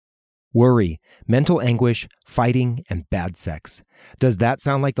Worry, mental anguish, fighting, and bad sex. Does that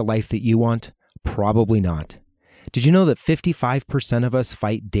sound like the life that you want? Probably not. Did you know that 55% of us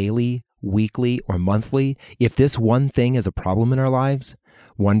fight daily, weekly, or monthly if this one thing is a problem in our lives?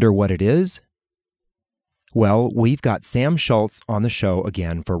 Wonder what it is? Well, we've got Sam Schultz on the show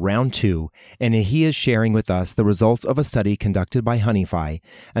again for round 2, and he is sharing with us the results of a study conducted by Honeyfi,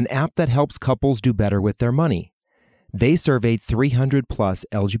 an app that helps couples do better with their money. They surveyed 300 plus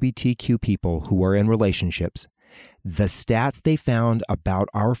LGBTQ people who were in relationships. The stats they found about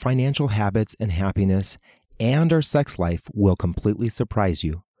our financial habits and happiness and our sex life will completely surprise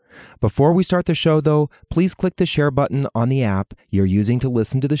you. Before we start the show, though, please click the share button on the app you're using to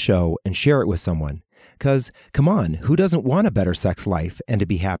listen to the show and share it with someone. Because, come on, who doesn't want a better sex life and to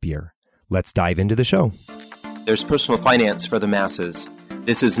be happier? Let's dive into the show. There's personal finance for the masses.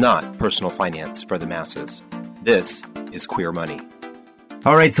 This is not personal finance for the masses. This is Queer Money.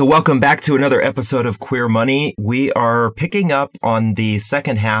 All right, so welcome back to another episode of Queer Money. We are picking up on the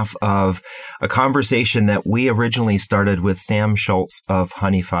second half of a conversation that we originally started with Sam Schultz of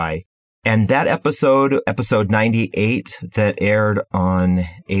Honeyfi. And that episode 98, that aired on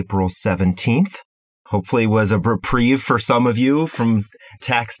April 17th, hopefully was a reprieve for some of you from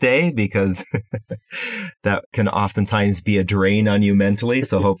tax day, because that can oftentimes be a drain on you mentally.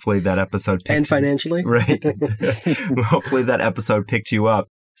 So hopefully that episode and financially. Right. Hopefully that episode picked you up.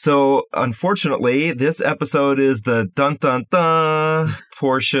 So unfortunately, this episode is the dun-dun-dun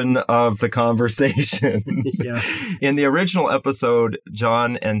portion of the conversation. Yeah. In the original episode,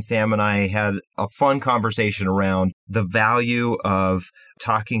 John and Sam and I had a fun conversation around the value of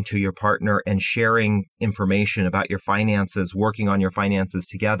talking to your partner and sharing information about your finances, working on your finances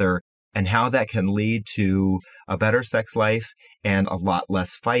together, and how that can lead to a better sex life and a lot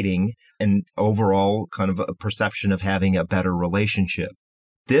less fighting, and overall kind of a perception of having a better relationship.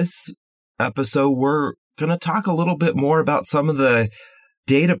 This episode, we're going to talk a little bit more about some of the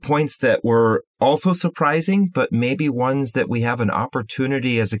data points that were also surprising, but maybe ones that we have an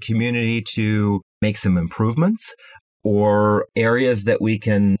opportunity as a community to make some improvements, or areas that we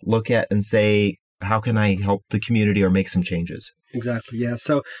can look at and say, how can I help the community or make some changes? Exactly. Yeah.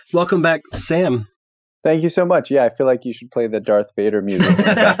 So welcome back, Sam. Thank you so much. Yeah, I feel like you should play the Darth Vader music.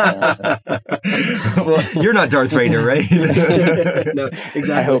 Well, you're not Darth Vader, right? No,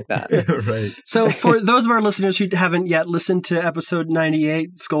 exactly. I hope not. Right. So for those of our listeners who haven't yet listened to episode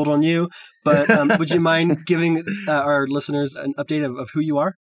 98, scold on you, but would you mind giving our listeners an update of who you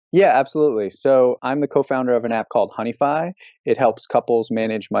are? Yeah, absolutely. So I'm the co-founder of an app called Honeyfi. It helps couples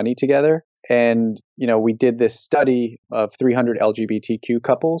manage money together. And, we did this study of 300 LGBTQ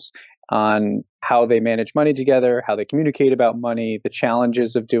couples on how they manage money together, how they communicate about money, the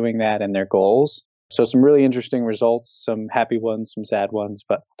challenges of doing that, and their goals. So some really interesting results, some happy ones, some sad ones,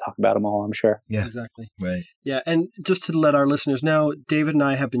 but we'll talk about them all, I'm sure. Yeah, exactly. Right. Yeah. And just to let our listeners know, David and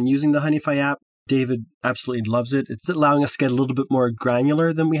I have been using the Honeyfi app. David absolutely loves it. It's allowing us to get a little bit more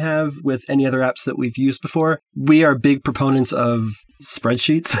granular than we have with any other apps that we've used before. We are big proponents of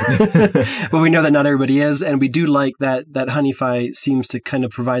spreadsheets, but we know that not everybody is. And we do like that Honeyfi seems to kind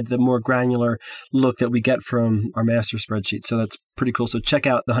of provide the more granular look that we get from our master spreadsheet. So that's pretty cool. So check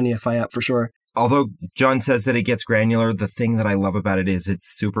out the Honeyfi app for sure. Although John says that it gets granular, the thing that I love about it is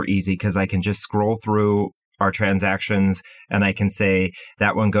it's super easy because I can just scroll through our transactions and I can say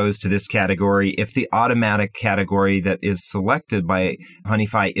that one goes to this category if the automatic category that is selected by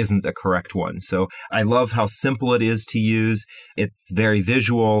Honeyfi isn't a correct one. So I love how simple it is to use. It's very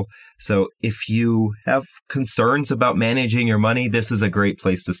visual. So if you have concerns about managing your money, this is a great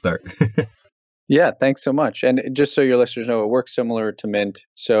place to start. Yeah, thanks so much. And just so your listeners know, it works similar to Mint.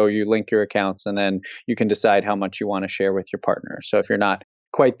 So you link your accounts and then you can decide how much you want to share with your partner. So if you're not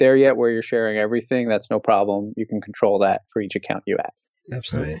quite there yet where you're sharing everything, that's no problem. You can control that for each account you add.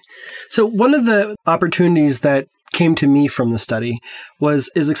 Absolutely. So one of the opportunities that came to me from the study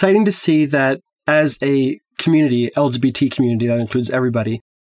is exciting to see that as a community, LGBT community, that includes everybody,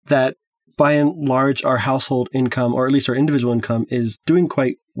 that by and large our household income, or at least our individual income, is doing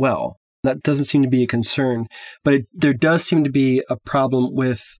quite well. That doesn't seem to be a concern, but there does seem to be a problem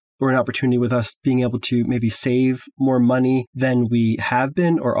with, or an opportunity with us being able to maybe save more money than we have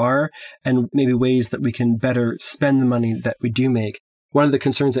been or are, and maybe ways that we can better spend the money that we do make. One of the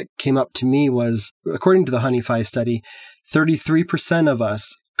concerns that came up to me was, according to the Honeyfi study, 33% of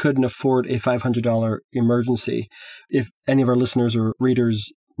us couldn't afford a $500 emergency. If any of our listeners or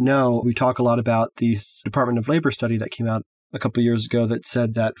readers know, we talk a lot about the Department of Labor study that came out a couple of years ago that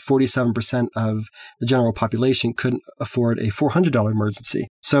said that 47% of the general population couldn't afford a $400 emergency.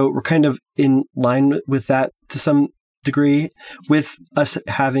 So we're kind of in line with that to some degree. With us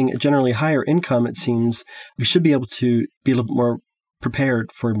having a generally higher income, it seems we should be able to be a little bit more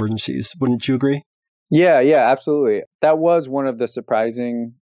prepared for emergencies. Wouldn't you agree? Yeah, absolutely. That was one of the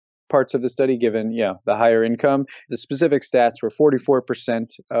surprising parts of the study, given the higher income. The specific stats were 44%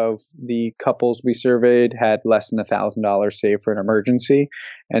 of the couples we surveyed had less than $1,000 saved for an emergency,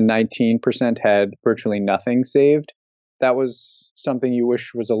 and 19% had virtually nothing saved. That was something you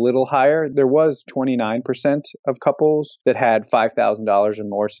wish was a little higher. There was 29% of couples that had $5,000 or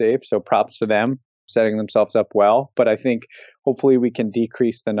more saved, so props to them, setting themselves up well. But I think hopefully we can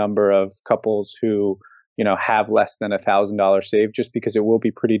decrease the number of couples who have less than $1,000 saved, just because it will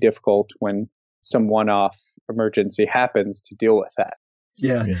be pretty difficult when some one-off emergency happens to deal with that.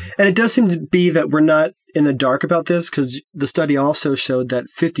 Yeah. And it does seem to be that we're not in the dark about this, because the study also showed that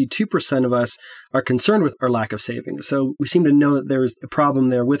 52% of us are concerned with our lack of savings. So we seem to know that there's a problem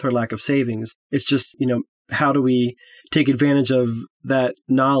there with our lack of savings. It's just, how do we take advantage of that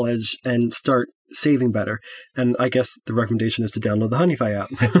knowledge and start saving better? And I guess the recommendation is to download the Honeyfi app.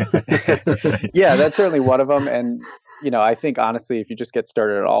 Yeah, that's certainly one of them. And, I think honestly, if you just get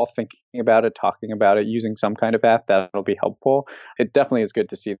started at all, thinking about it, talking about it, using some kind of app, that'll be helpful. It definitely is good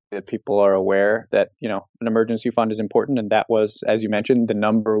to see that people are aware that, an emergency fund is important. And that was, as you mentioned, the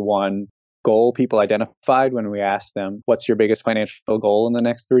number one goal people identified when we asked them, what's your biggest financial goal in the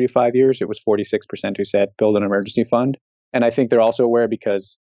next 3 to 5 years? It was 46% who said build an emergency fund. And I think they're also aware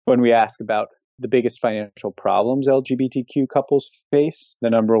because when we ask about the biggest financial problems LGBTQ couples face,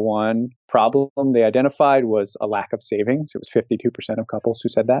 the number one problem they identified was a lack of savings. It was 52% of couples who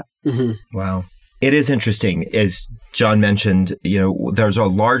said that. Mm-hmm. Wow. It is interesting. As John mentioned, there's a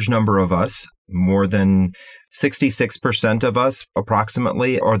large number of us, more than 66% of us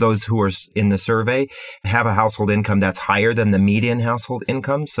approximately, or those who are in the survey, have a household income that's higher than the median household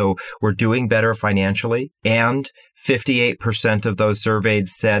income. So we're doing better financially. And 58% of those surveyed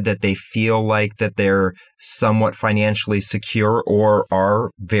said that they feel like that they're somewhat financially secure or are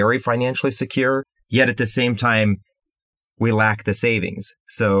very financially secure. Yet at the same time, we lack the savings.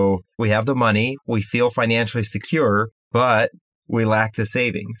 So we have the money, we feel financially secure, but we lack the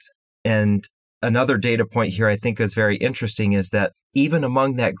savings. And another data point here I think is very interesting is that even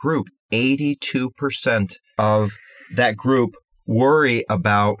among that group, 82% of that group worry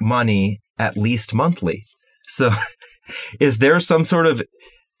about money at least monthly. So is there some sort of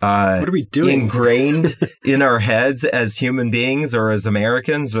what are we doing? Ingrained in our heads as human beings or as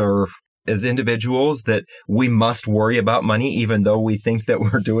Americans or as individuals that we must worry about money even though we think that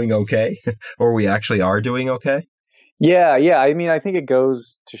we're doing okay or we actually are doing okay? Yeah. I mean, I think it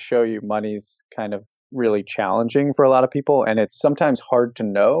goes to show you money's kind of really challenging for a lot of people, and it's sometimes hard to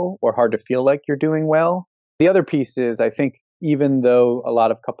know or hard to feel like you're doing well. The other piece is, I think, even though a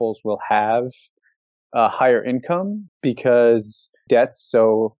lot of couples will have a higher income because debt's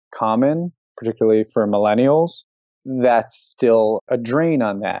so common, particularly for millennials, that's still a drain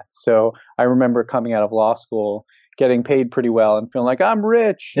on that. So I remember coming out of law school, getting paid pretty well and feeling like I'm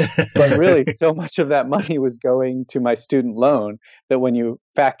rich, but really so much of that money was going to my student loan that when you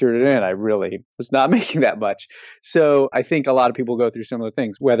factored it in, I really was not making that much. So I think a lot of people go through similar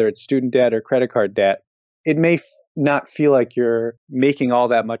things, whether it's student debt or credit card debt. It may not feel like you're making all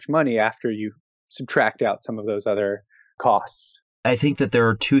that much money after you subtract out some of those other costs. I think that there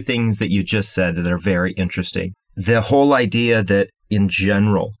are two things that you just said that are very interesting. The whole idea that in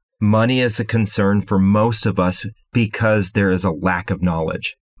general, money is a concern for most of us because there is a lack of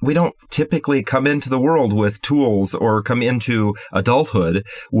knowledge. We don't typically come into the world with tools or come into adulthood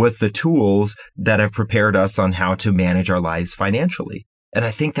with the tools that have prepared us on how to manage our lives financially. And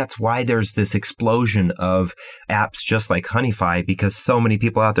I think that's why there's this explosion of apps just like Honeyfi, because so many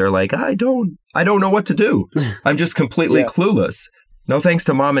people out there are like, I don't know what to do. I'm just completely clueless. No thanks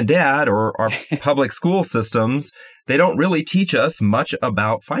to mom and dad or our public school systems, they don't really teach us much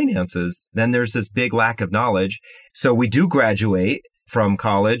about finances. Then there's this big lack of knowledge. So we do graduate from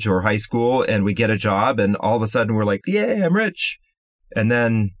college or high school and we get a job and all of a sudden we're like, yay, I'm rich. And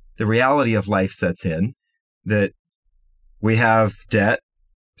then the reality of life sets in that we have debt,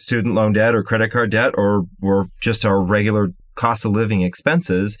 student loan debt or credit card debt, or just our regular cost of living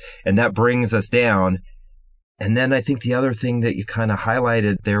expenses. And that brings us down. And then I think the other thing that you kind of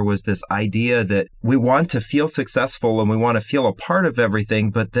highlighted there was this idea that we want to feel successful and we want to feel a part of everything,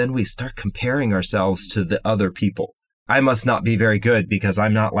 but then we start comparing ourselves to the other people. I must not be very good because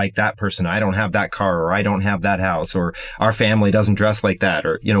I'm not like that person. I don't have that car, or I don't have that house, or our family doesn't dress like that,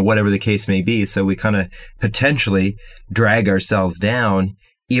 or, whatever the case may be. So we kind of potentially drag ourselves down,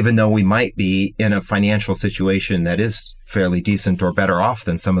 even though we might be in a financial situation that is fairly decent or better off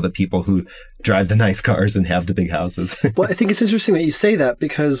than some of the people who drive the nice cars and have the big houses. Well, I think it's interesting that you say that,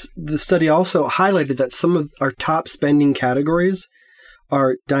 because the study also highlighted that some of our top spending categories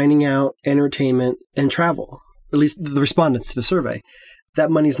are dining out, entertainment, and travel, at least the respondents to the survey.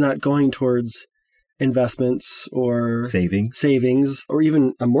 That money's not going towards investments or savings or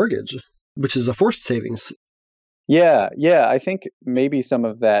even a mortgage, which is a forced savings. Yeah. I think maybe some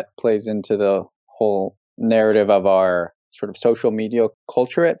of that plays into the whole narrative of our sort of social media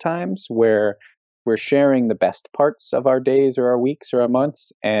culture at times, where we're sharing the best parts of our days or our weeks or our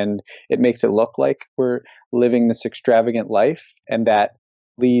months, and it makes it look like we're living this extravagant life, and that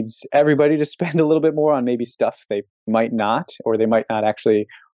leads everybody to spend a little bit more on maybe stuff they might not, or they might not actually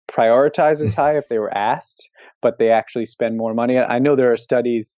prioritize as high if they were asked, but they actually spend more money. I know there are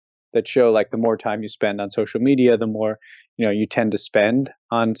studies that show like the more time you spend on social media, the more, you tend to spend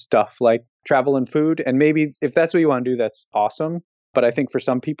on stuff like travel and food. And maybe if that's what you want to do, that's awesome. But I think for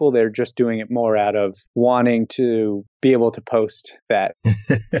some people, they're just doing it more out of wanting to be able to post that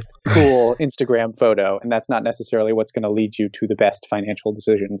cool Instagram photo. And that's not necessarily what's going to lead you to the best financial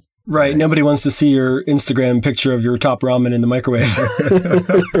decisions. Right. Nobody wants to see your Instagram picture of your top ramen in the microwave.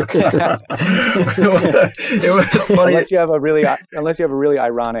 It was funny. Unless you have a really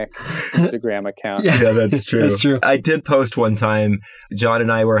ironic Instagram account. Yeah, that's true. That's true. I did post one time, John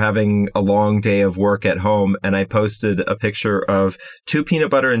and I were having a long day of work at home, and I posted a picture of 2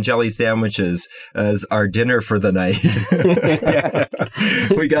 peanut butter and jelly sandwiches as our dinner for the night.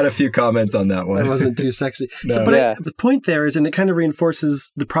 We got a few comments on that one. That wasn't too sexy. No. So, but the point there is, and it kind of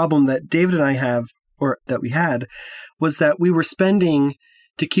reinforces the problem that David and I have, or that we had, was that we were spending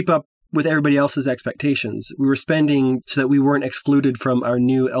to keep up with everybody else's expectations. We were spending so that we weren't excluded from our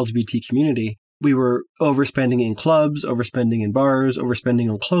new LGBT community. We were overspending in clubs, overspending in bars, overspending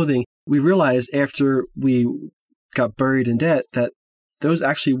on clothing. We realized after we got buried in debt that those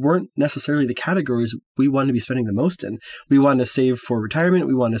actually weren't necessarily the categories we wanted to be spending the most in. We wanted to save for retirement.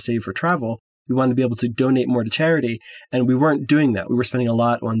 We wanted to save for travel. We wanted to be able to donate more to charity. And we weren't doing that. We were spending a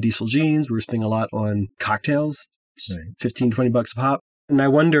lot on diesel jeans. We were spending a lot on cocktails, right. $15-20 a pop. And I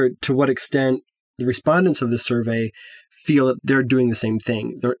wonder to what extent the respondents of the survey feel that they're doing the same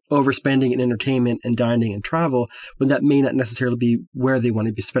thing. They're overspending in entertainment and dining and travel, when that may not necessarily be where they want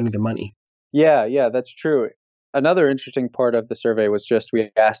to be spending their money. Yeah, that's true. Another interesting part of the survey was just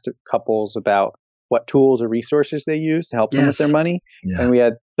we asked couples about what tools or resources they use to help them with their money. Yeah. And we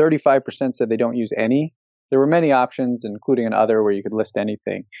had 35% said they don't use any. There were many options, including an other where you could list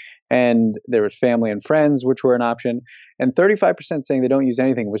anything. And there was family and friends, which were an option. And 35% saying they don't use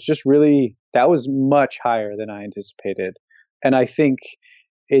anything was just really, that was much higher than I anticipated. And I think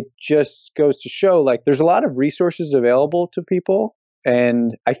it just goes to show like there's a lot of resources available to people.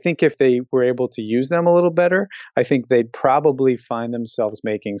 And I think if they were able to use them a little better, I think they'd probably find themselves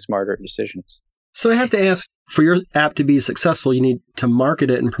making smarter decisions. So I have to ask, for your app to be successful, you need to market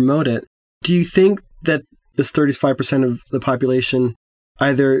it and promote it. Do you think that this 35% of the population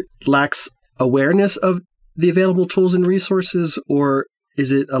either lacks awareness of the available tools and resources, or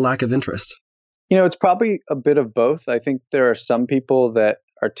is it a lack of interest? It's probably a bit of both. I think there are some people that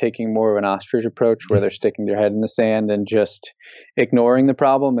are taking more of an ostrich approach where they're sticking their head in the sand and just ignoring the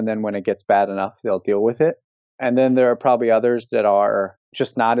problem. And then when it gets bad enough, they'll deal with it. And then there are probably others that are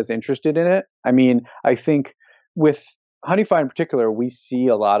just not as interested in it. I mean, I think with Honeyfi in particular, we see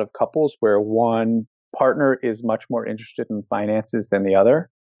a lot of couples where one partner is much more interested in finances than the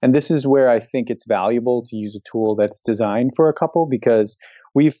other. And this is where I think it's valuable to use a tool that's designed for a couple, because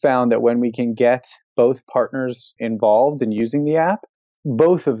we've found that when we can get both partners involved in using the app,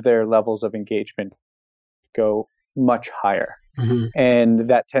 both of their levels of engagement go much higher. Mm-hmm. And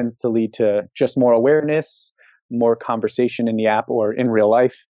that tends to lead to just more awareness, more conversation in the app or in real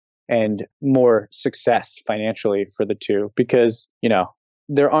life, and more success financially for the two. Because,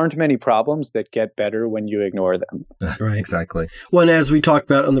 there aren't many problems that get better when you ignore them. Right, exactly. Well, and as we talked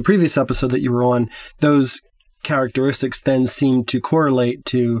about on the previous episode that you were on, those characteristics then seem to correlate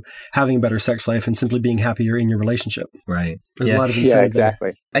to having a better sex life and simply being happier in your relationship. Right. There's a lot of incentive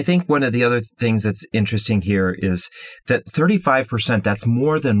exactly. There. I think one of the other things that's interesting here is that 35%, that's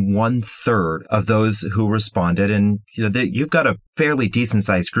more than 1/3 of those who responded. And you've got a fairly decent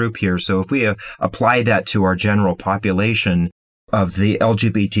sized group here. So if we apply that to our general population of the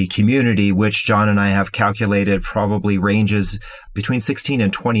LGBT community, which John and I have calculated probably ranges between 16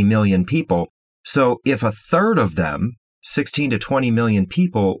 and 20 million people. So if 1/3 of them, 16 to 20 million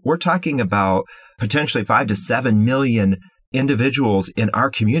people, we're talking about potentially 5 to 7 million individuals in our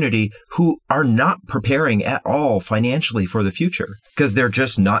community who are not preparing at all financially for the future because they're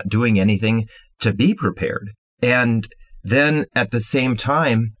just not doing anything to be prepared. And then at the same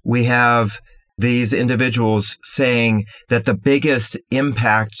time, we have these individuals saying that the biggest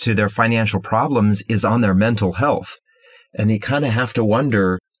impact to their financial problems is on their mental health. And you kind of have to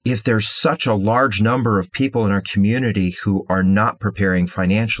wonder, if there's such a large number of people in our community who are not preparing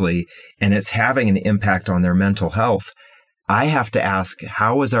financially and it's having an impact on their mental health, I have to ask,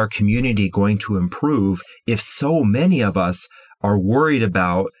 how is our community going to improve if so many of us are worried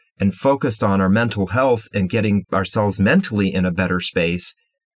about and focused on our mental health and getting ourselves mentally in a better space?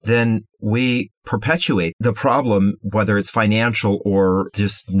 Then we perpetuate the problem, whether it's financial or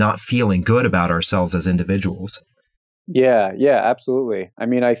just not feeling good about ourselves as individuals. Yeah, absolutely. I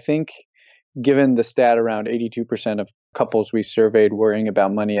mean, I think given the stat around 82% of couples we surveyed worrying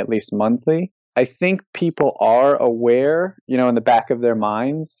about money at least monthly, I think people are aware, in the back of their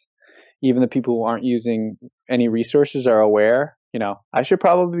minds, even the people who aren't using any resources are aware, I should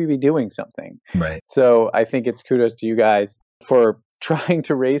probably be doing something. Right. So I think it's kudos to you guys for trying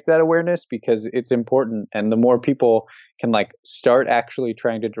to raise that awareness because it's important. And the more people can start actually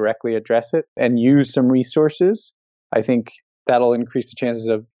trying to directly address it and use some resources, I think that'll increase the chances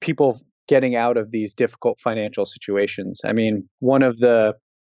of people getting out of these difficult financial situations. I mean, one of the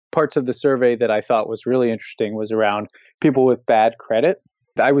parts of the survey that I thought was really interesting was around people with bad credit.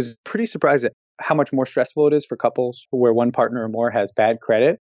 I was pretty surprised at how much more stressful it is for couples where one partner or more has bad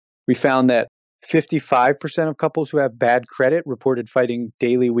credit. We found that 55% of couples who have bad credit reported fighting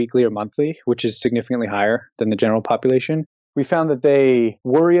daily, weekly, or monthly, which is significantly higher than the general population. We found that they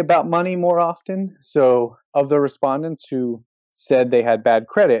worry about money more often. So of the respondents who said they had bad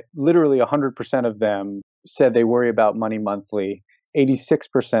credit, literally 100% of them said they worry about money monthly.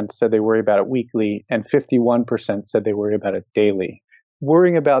 86% said they worry about it weekly, and 51% said they worry about it daily.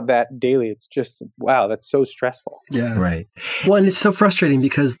 Worrying about that daily, it's just, wow, that's so stressful. Yeah. Right. Well, and it's so frustrating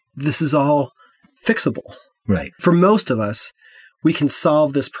because this is all fixable. Right. For most of us, we can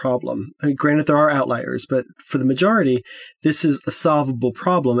solve this problem. I mean, granted, there are outliers, but for the majority, this is a solvable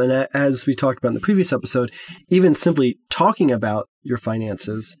problem. And as we talked about in the previous episode, even simply talking about your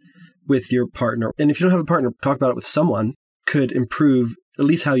finances with your partner, and if you don't have a partner, talk about it with someone, could improve at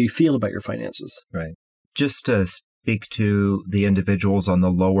least how you feel about your finances. Right. Just to speak to the individuals on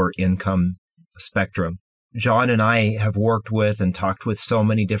the lower income spectrum, John and I have worked with and talked with so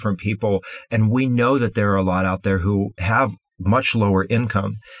many different people, and we know that there are a lot out there who have much lower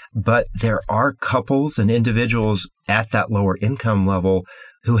income, but there are couples and individuals at that lower income level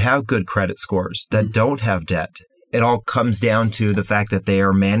who have good credit scores that don't have debt. It all comes down to the fact that they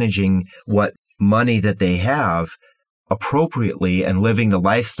are managing what money that they have appropriately and living the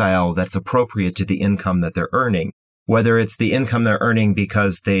lifestyle that's appropriate to the income that they're earning. Whether it's the income they're earning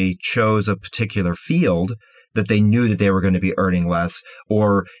because they chose a particular field that they knew that they were going to be earning less,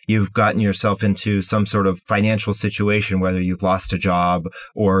 or you've gotten yourself into some sort of financial situation, whether you've lost a job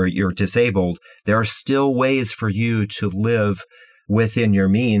or you're disabled, there are still ways for you to live within your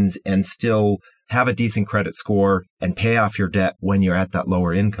means and still have a decent credit score and pay off your debt when you're at that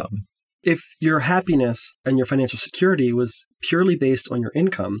lower income. If your happiness and your financial security was purely based on your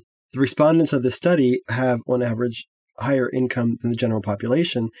income, the respondents of this study have, on average, higher income than the general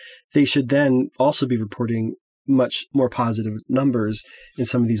population. They should then also be reporting much more positive numbers in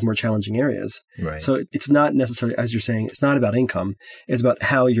some of these more challenging areas. Right. So it's not necessarily, as you're saying, it's not about income. It's about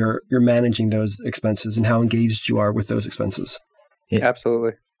how you're managing those expenses and how engaged you are with those expenses. Yeah.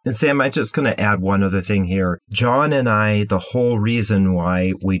 Absolutely. And Sam, I'm just going to add one other thing here. John and I, the whole reason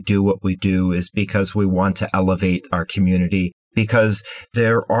why we do what we do is because we want to elevate our community, because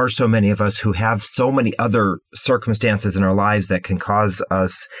there are so many of us who have so many other circumstances in our lives that can cause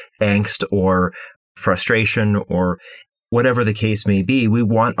us angst or frustration or whatever the case may be. We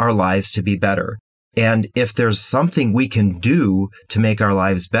want our lives to be better. And if there's something we can do to make our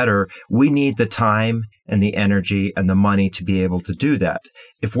lives better, we need the time and the energy and the money to be able to do that.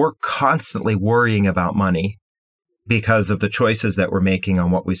 If we're constantly worrying about money because of the choices that we're making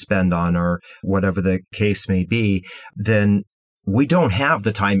on what we spend on or whatever the case may be, then we don't have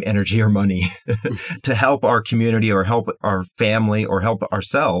the time, energy, or money to help our community or help our family or help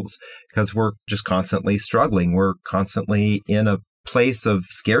ourselves because we're just constantly struggling. We're constantly in a place of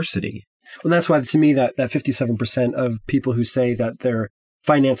scarcity. Well, that's why, to me, that 57% of people who say that their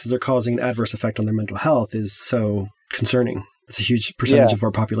finances are causing an adverse effect on their mental health is so concerning. It's a huge percentage of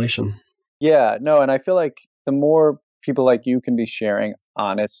our population. Yeah, no, and I feel like the more people like you can be sharing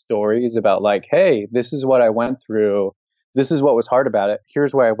honest stories about hey, this is what I went through. This is what was hard about it.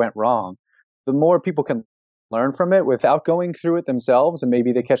 Here's where I went wrong. The more people can learn from it without going through it themselves, and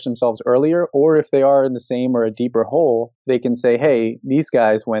maybe they catch themselves earlier, or if they are in the same or a deeper hole, they can say, hey, these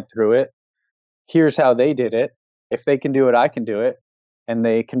guys went through it. Here's how they did it. If they can do it, I can do it. And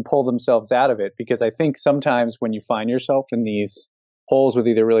they can pull themselves out of it. Because I think sometimes when you find yourself in these holes with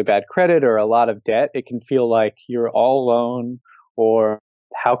either really bad credit or a lot of debt, it can feel like you're all alone, or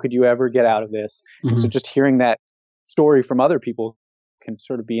how could you ever get out of this? And so just hearing that story from other people can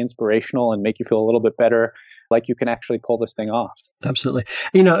sort of be inspirational and make you feel a little bit better, like you can actually pull this thing off. Absolutely.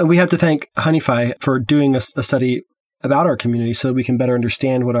 And we have to thank Honeyfi for doing a study about our community so we can better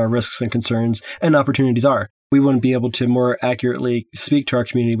understand what our risks and concerns and opportunities are. We wouldn't be able to more accurately speak to our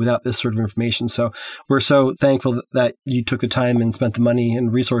community without this sort of information. So we're so thankful that you took the time and spent the money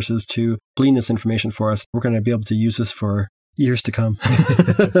and resources to glean this information for us. We're going to be able to use this for years to come.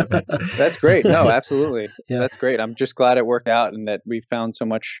 That's great. No, absolutely. Yeah. That's great. I'm just glad it worked out and that we found so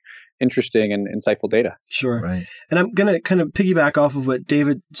much interesting and insightful data. Sure. Right. And I'm going to kind of piggyback off of what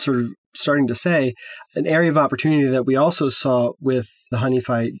David sort of starting to say. An area of opportunity that we also saw with the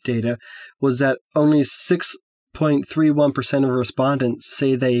Honeyfi data was that only 6.31% of respondents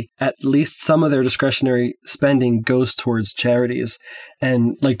say they at least some of their discretionary spending goes towards charities.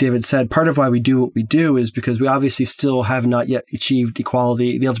 And like David said, part of why we do what we do is because we obviously still have not yet achieved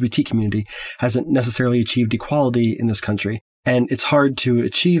equality. The LGBT community hasn't necessarily achieved equality in this country. And it's hard to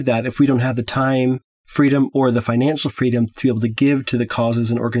achieve that if we don't have the time, freedom, or the financial freedom to be able to give to the causes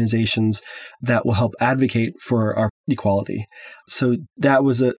and organizations that will help advocate for our equality. So that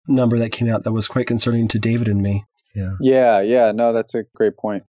was a number that came out that was quite concerning to David and me. Yeah. No, that's a great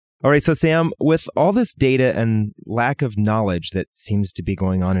point. All right. So Sam, with all this data and lack of knowledge that seems to be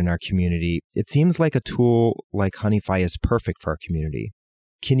going on in our community, it seems like a tool like Honeyfi is perfect for our community.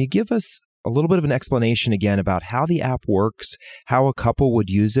 Can you give us a little bit of an explanation again about how the app works, how a couple would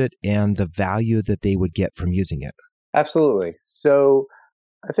use it, and the value that they would get from using it? Absolutely. So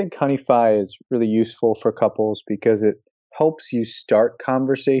I think Honeyfi is really useful for couples because it helps you start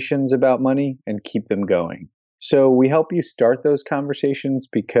conversations about money and keep them going. So we help you start those conversations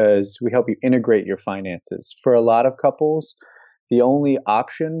because we help you integrate your finances. For a lot of couples, the only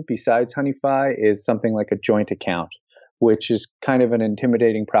option besides Honeyfi is something like a joint account, which is kind of an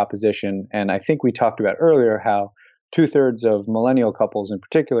intimidating proposition. And I think we talked about earlier how 2/3 of millennial couples in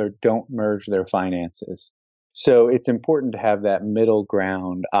particular don't merge their finances. So it's important to have that middle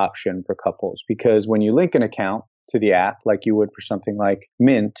ground option for couples, because when you link an account to the app, like you would for something like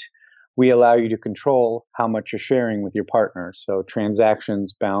Mint, we allow you to control how much you're sharing with your partner. So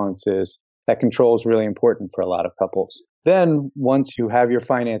transactions, balances, that control is really important for a lot of couples. Then once you have your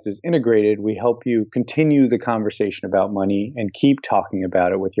finances integrated, we help you continue the conversation about money and keep talking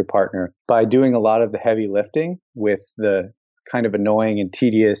about it with your partner by doing a lot of the heavy lifting with the kind of annoying and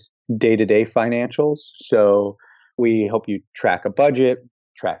tedious day-to-day financials. So we help you track a budget,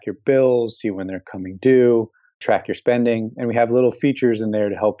 track your bills, see when they're coming due, track your spending. And we have little features in there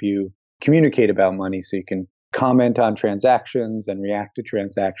to help you communicate about money so you can comment on transactions and react to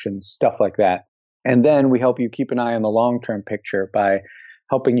transactions, stuff like that. And then we help you keep an eye on the long-term picture by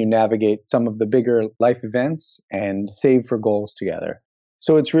helping you navigate some of the bigger life events and save for goals together.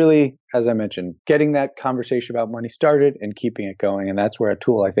 So it's really, as I mentioned, getting that conversation about money started and keeping it going. And that's where a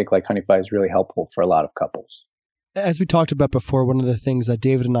tool I think like Honeyfi is really helpful for a lot of couples. As we talked about before, one of the things that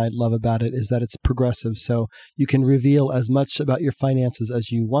David and I love about it is that it's progressive. So you can reveal as much about your finances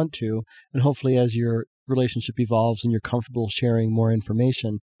as you want to. And hopefully as your relationship evolves and you're comfortable sharing more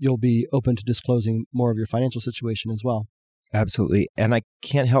information, you'll be open to disclosing more of your financial situation as well. Absolutely. And I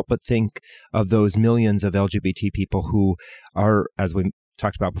can't help but think of those millions of LGBT people who are, as we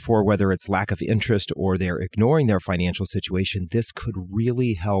talked about before, whether it's lack of interest or they're ignoring their financial situation, this could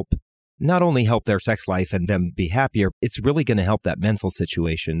really help, not only help their sex life and them be happier, it's really going to help that mental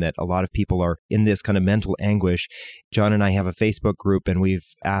situation that a lot of people are in this kind of mental anguish. John and I have a Facebook group and we've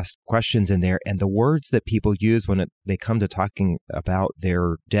asked questions in there, and the words that people use when they come to talking about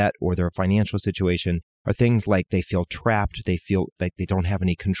their debt or their financial situation are things like they feel trapped, they feel like they don't have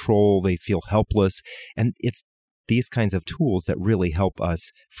any control, they feel helpless. And it's these kinds of tools that really help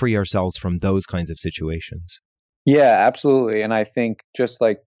us free ourselves from those kinds of situations. Yeah, absolutely. And I think just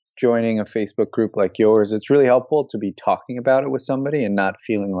like joining a Facebook group like yours, it's really helpful to be talking about it with somebody and not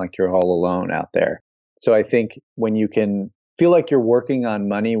feeling like you're all alone out there. So I think when you can feel like you're working on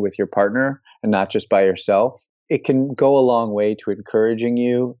money with your partner and not just by yourself, it can go a long way to encouraging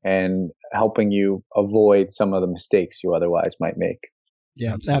you and helping you avoid some of the mistakes you otherwise might make.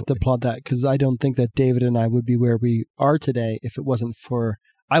 Yeah, absolutely. I have to applaud that because I don't think that David and I would be where we are today if it wasn't for,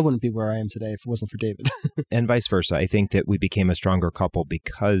 I wouldn't be where I am today if it wasn't for David. And vice versa. I think that we became a stronger couple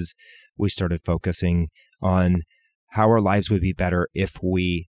because we started focusing on how our lives would be better if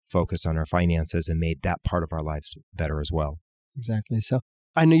we focused on our finances and made that part of our lives better as well. Exactly. So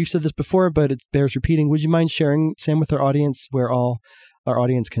I know you've said this before, but it bears repeating. Would you mind sharing, Sam, with our audience where all our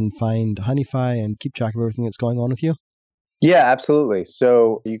audience can find Honeyfi and keep track of everything that's going on with you? Yeah, absolutely.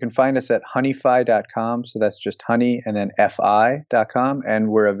 So you can find us at honeyfi.com. So that's just honey and then fi.com. And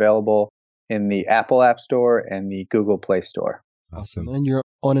we're available in the Apple App Store and the Google Play Store. Awesome. And you're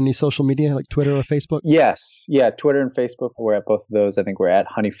on any social media like Twitter or Facebook? Yes. Yeah, Twitter and Facebook. We're at both of those. I think we're at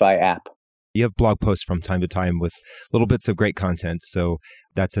Honeyfi app. You have blog posts from time to time with little bits of great content. So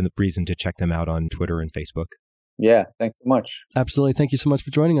that's a reason to check them out on Twitter and Facebook. Yeah, thanks so much. Absolutely. Thank you so much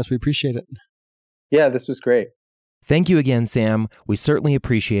for joining us. We appreciate it. Yeah, this was great. Thank you again, Sam. We certainly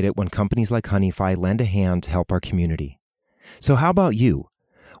appreciate it when companies like Honeyfi lend a hand to help our community. So how about you?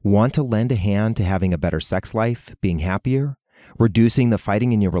 Want to lend a hand to having a better sex life, being happier, reducing the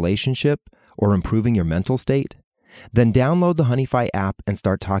fighting in your relationship, or improving your mental state? Then download the Honeyfi app and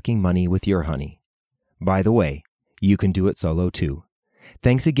start talking money with your honey. By the way, you can do it solo too.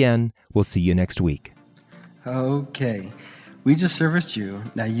 Thanks again. We'll see you next week. Okay. We just serviced you.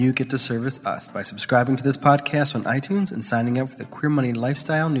 Now you get to service us by subscribing to this podcast on iTunes and signing up for the Queer Money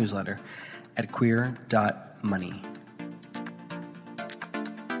Lifestyle newsletter at queer.money.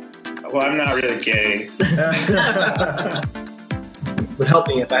 Well, I'm not really gay. Would help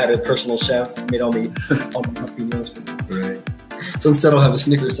me if I had a personal chef made all me healthy meals for me. Right. So instead, I'll have a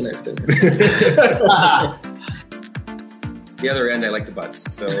Snickers tonight for dinner. The other end, I like the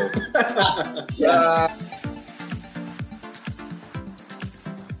butts. So.